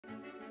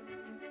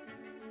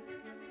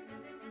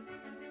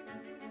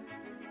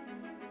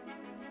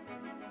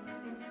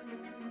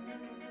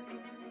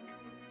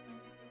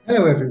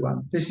Hello,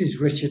 everyone. This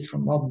is Richard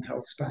from Modern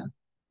Healthspan.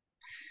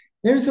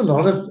 There is a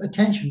lot of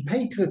attention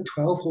paid to the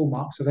 12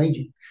 hallmarks of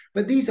aging,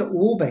 but these are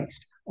all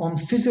based on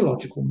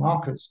physiological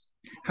markers.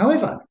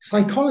 However,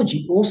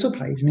 psychology also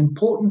plays an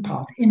important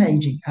part in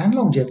aging and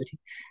longevity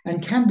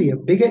and can be a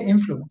bigger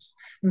influence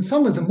than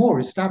some of the more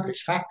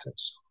established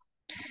factors.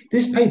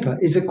 This paper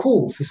is a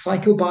call for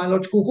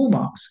psychobiological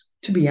hallmarks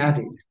to be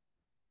added.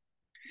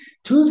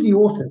 Two of the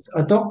authors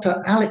are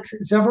Dr. Alex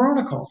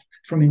Zhavoronkov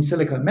from In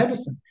Silico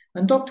Medicine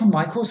and Dr.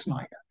 Michael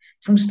Snyder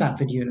from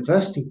Stanford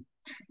University,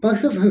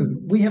 both of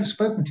whom we have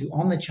spoken to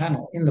on the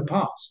channel in the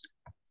past.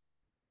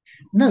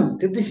 Note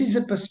that this is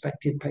a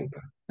perspective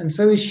paper, and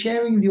so is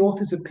sharing the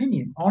author's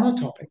opinion on a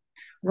topic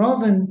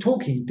rather than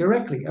talking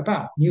directly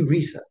about new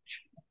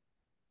research.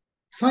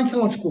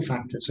 Psychological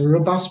factors are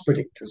robust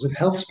predictors of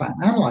health span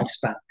and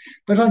lifespan,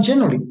 but are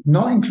generally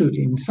not included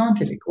in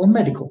scientific or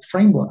medical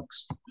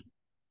frameworks.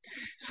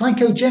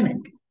 Psychogenic,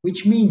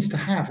 which means to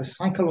have a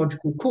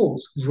psychological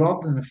cause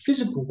rather than a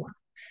physical one.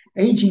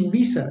 Aging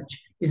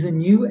research is a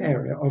new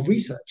area of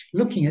research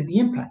looking at the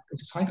impact of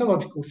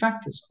psychological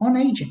factors on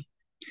aging.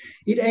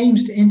 It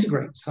aims to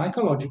integrate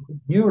psychological,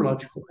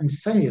 neurological, and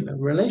cellular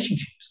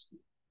relationships.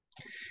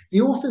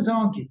 The authors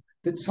argue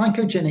that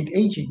psychogenic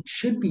aging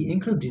should be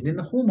included in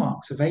the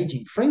hallmarks of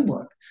aging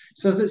framework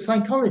so that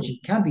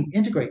psychology can be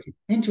integrated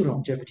into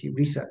longevity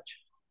research.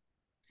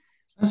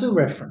 As a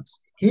reference,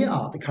 here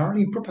are the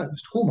currently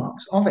proposed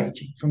hallmarks of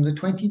aging from the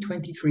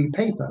 2023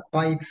 paper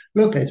by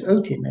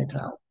Lopez-Otin et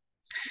al.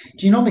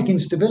 Genomic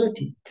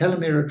instability,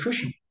 telomere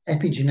attrition,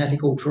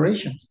 epigenetic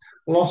alterations,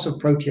 loss of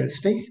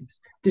proteostasis,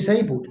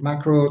 disabled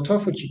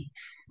macroautophagy,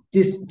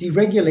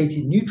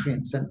 deregulated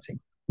nutrient sensing,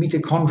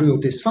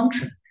 mitochondrial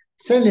dysfunction,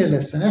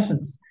 cellular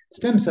senescence,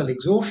 stem cell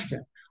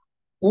exhaustion,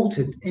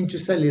 altered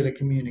intracellular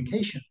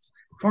communications,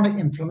 chronic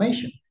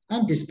inflammation,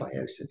 and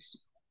dysbiosis.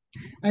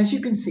 As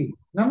you can see,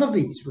 none of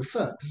these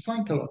refer to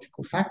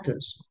psychological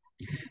factors.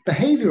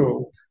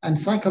 Behavioral and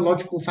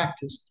psychological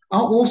factors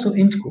are also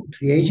integral to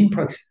the aging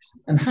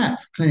process and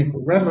have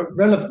clinical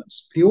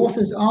relevance. The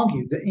authors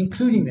argue that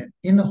including them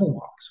in the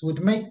hallmarks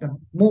would make them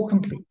more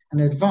complete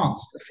and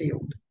advance the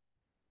field.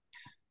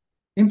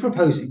 In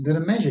proposing that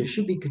a measure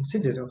should be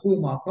considered a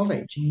hallmark of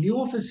aging, the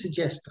authors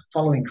suggest the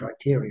following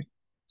criteria.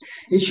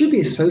 It should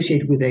be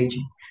associated with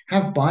aging,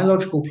 have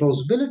biological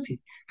plausibility,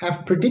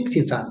 have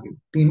predictive value,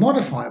 be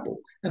modifiable,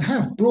 and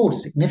have broad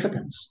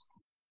significance.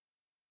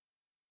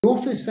 The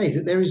authors say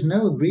that there is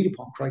no agreed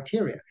upon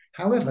criteria.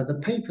 However, the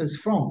papers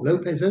from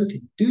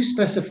Lopez-Otin do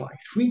specify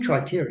 3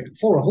 criteria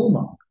for a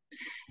hallmark.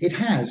 It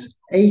has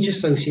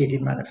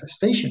age-associated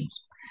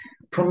manifestations.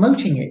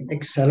 Promoting it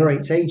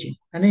accelerates aging,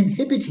 and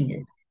inhibiting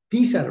it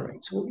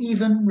decelerates or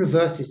even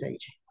reverses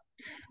aging.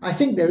 I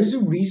think there is a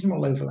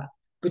reasonable overlap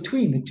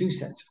between the 2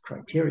 sets of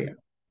criteria.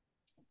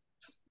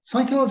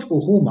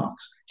 Psychological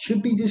hallmarks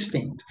should be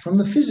distinct from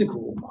the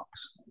physical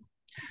hallmarks.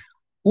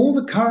 All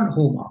the current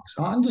hallmarks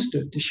are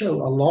understood to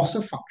show a loss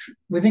of function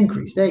with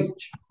increased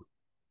age,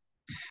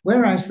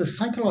 whereas the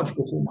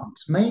psychological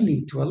hallmarks may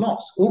lead to a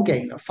loss or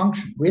gain of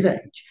function with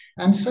age,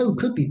 and so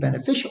could be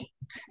beneficial.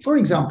 For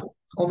example,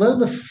 although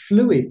the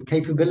fluid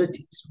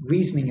capabilities,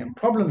 reasoning and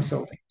problem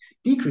solving,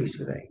 decrease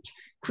with age,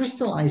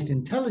 crystallized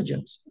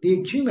intelligence, the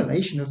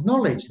accumulation of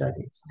knowledge, that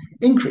is,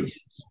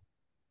 increases.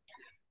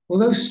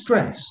 Although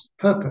stress,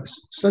 purpose,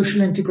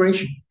 social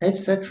integration,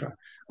 etc.,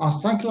 are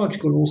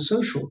psychological or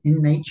social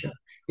in nature,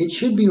 it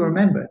should be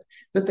remembered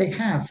that they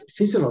have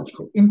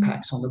physiological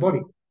impacts on the body.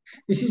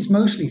 This is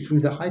mostly through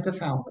the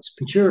hypothalamus,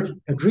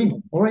 pituitary,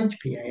 adrenal, or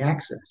HPA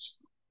axis.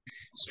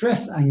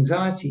 Stress,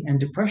 anxiety,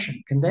 and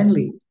depression can then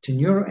lead to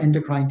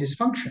neuroendocrine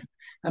dysfunction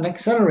and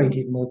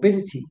accelerated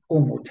morbidity or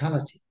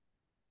mortality.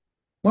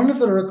 One of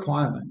the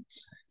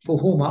requirements for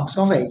hallmarks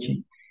of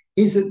aging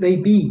is that they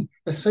be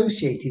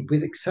associated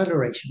with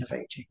acceleration of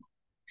aging.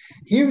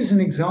 Here is an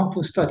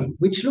example study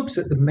which looks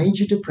at the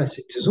major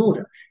depressive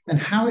disorder and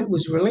how it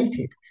was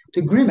related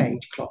to grim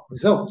age clock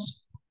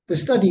results. The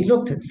study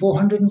looked at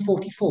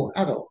 444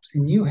 adults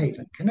in New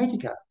Haven,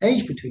 Connecticut,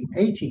 aged between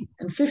 18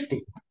 and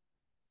 50.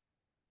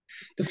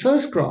 The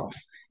first graph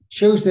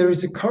shows there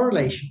is a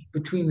correlation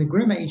between the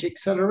grim age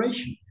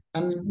acceleration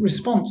and the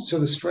response to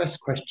the stress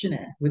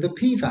questionnaire with a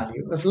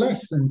p-value of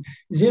less than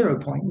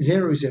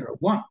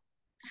 0.001.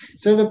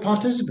 So the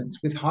participants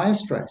with higher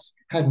stress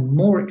had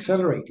more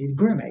accelerated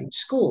grim age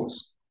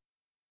scores.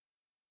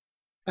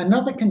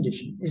 Another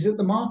condition is that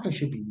the marker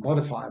should be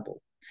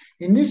modifiable.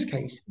 In this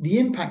case, the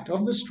impact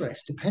of the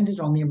stress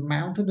depended on the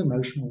amount of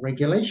emotional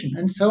regulation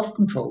and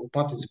self-control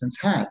participants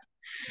had.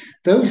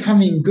 Those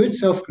having good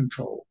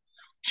self-control,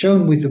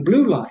 shown with the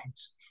blue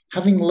lines,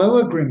 having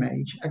lower grim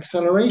age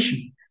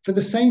acceleration for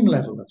the same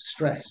level of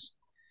stress.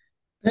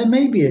 There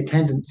may be a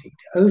tendency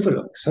to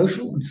overlook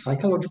social and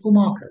psychological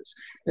markers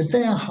as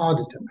they are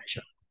harder to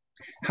measure.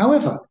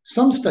 However,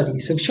 some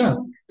studies have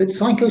shown that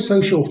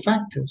psychosocial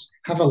factors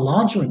have a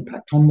larger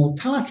impact on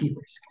mortality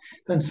risk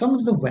than some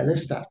of the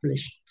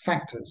well-established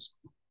factors.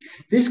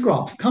 This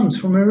graph comes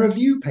from a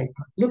review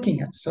paper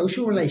looking at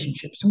social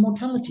relationships and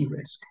mortality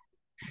risk.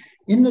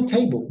 In the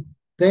table,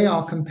 they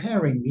are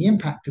comparing the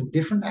impact of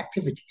different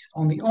activities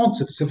on the odds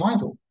of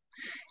survival.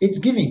 It's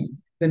giving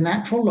the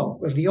natural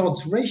log of the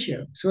odds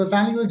ratio, so a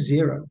value of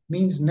 0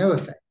 means no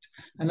effect,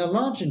 and a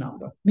larger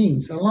number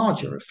means a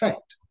larger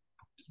effect.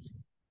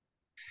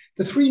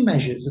 The three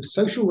measures of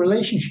social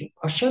relationship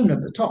are shown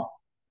at the top,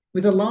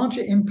 with a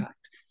larger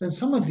impact than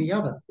some of the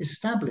other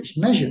established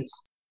measures.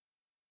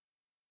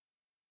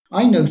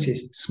 I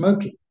noticed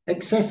smoking,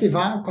 excessive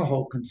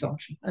alcohol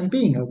consumption, and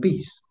being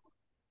obese.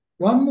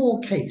 One more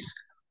case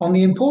on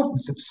the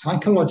importance of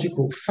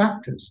psychological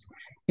factors,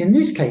 in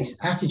this case,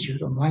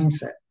 attitude or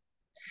mindset.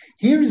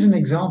 Here is an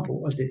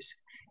example of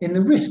this in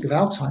the risk of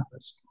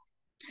Alzheimer's.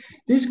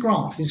 This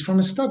graph is from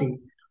a study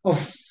of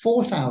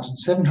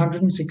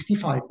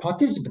 4,765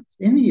 participants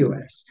in the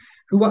US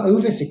who were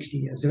over 60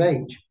 years of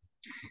age.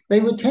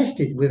 They were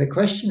tested with a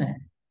questionnaire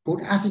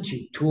called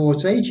Attitude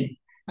Towards Aging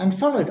and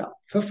followed up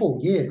for 4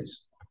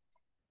 years.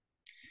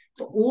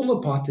 For all the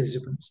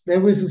participants,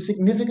 there was a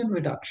significant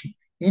reduction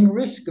in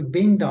risk of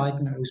being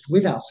diagnosed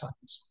with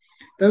Alzheimer's.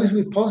 Those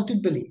with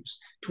positive beliefs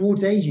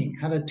towards aging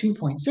had a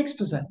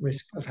 2.6%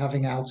 risk of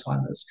having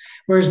Alzheimer's,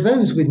 whereas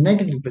those with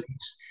negative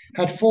beliefs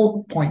had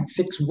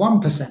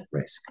 4.61%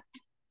 risk.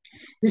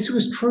 This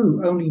was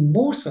true only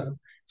more so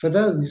for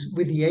those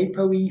with the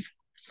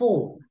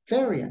ApoE4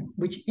 variant,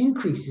 which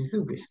increases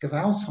the risk of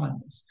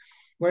Alzheimer's,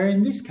 where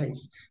in this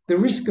case, the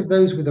risk of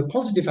those with a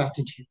positive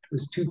attitude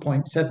was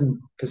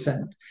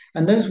 2.7%,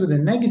 and those with a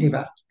negative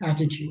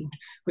attitude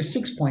was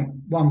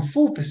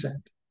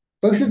 6.14%.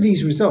 Both of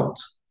these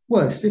results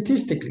were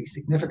statistically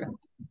significant.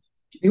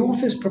 The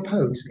authors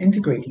propose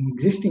integrating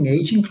existing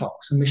aging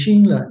clocks and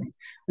machine learning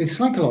with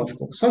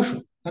psychological,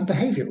 social, and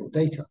behavioral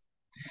data.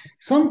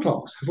 Some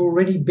clocks have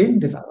already been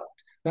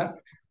developed that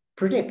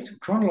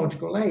predict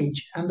chronological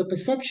age and the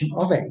perception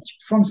of age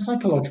from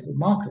psychological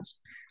markers.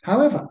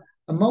 However,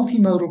 a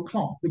multimodal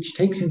clock which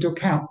takes into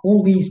account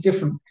all these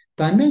different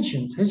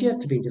dimensions has yet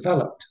to be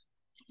developed.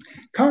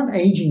 Current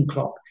aging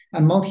clock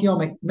and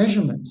multi-omic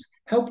measurements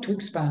help to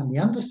expand the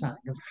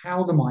understanding of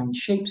how the mind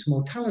shapes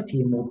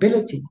mortality and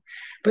morbidity,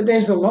 but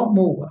there's a lot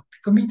more work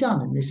that can be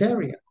done in this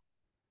area.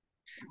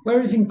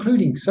 Whereas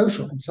including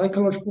social and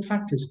psychological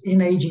factors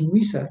in aging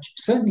research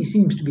certainly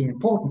seems to be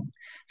important,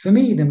 for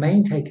me the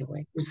main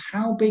takeaway was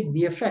how big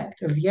the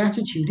effect of the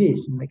attitude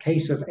is in the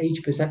case of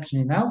age perception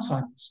in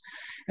Alzheimer's,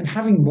 and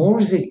having more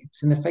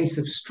resilience in the face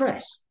of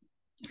stress.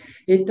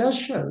 It does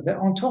show that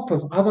on top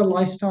of other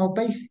lifestyle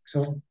basics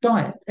of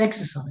diet,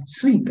 exercise,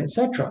 sleep,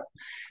 etc.,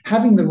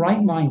 having the right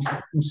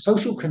mindset and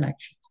social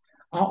connections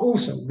are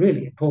also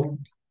really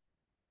important.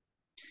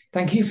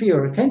 Thank you for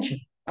your attention,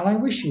 and I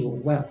wish you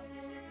all well.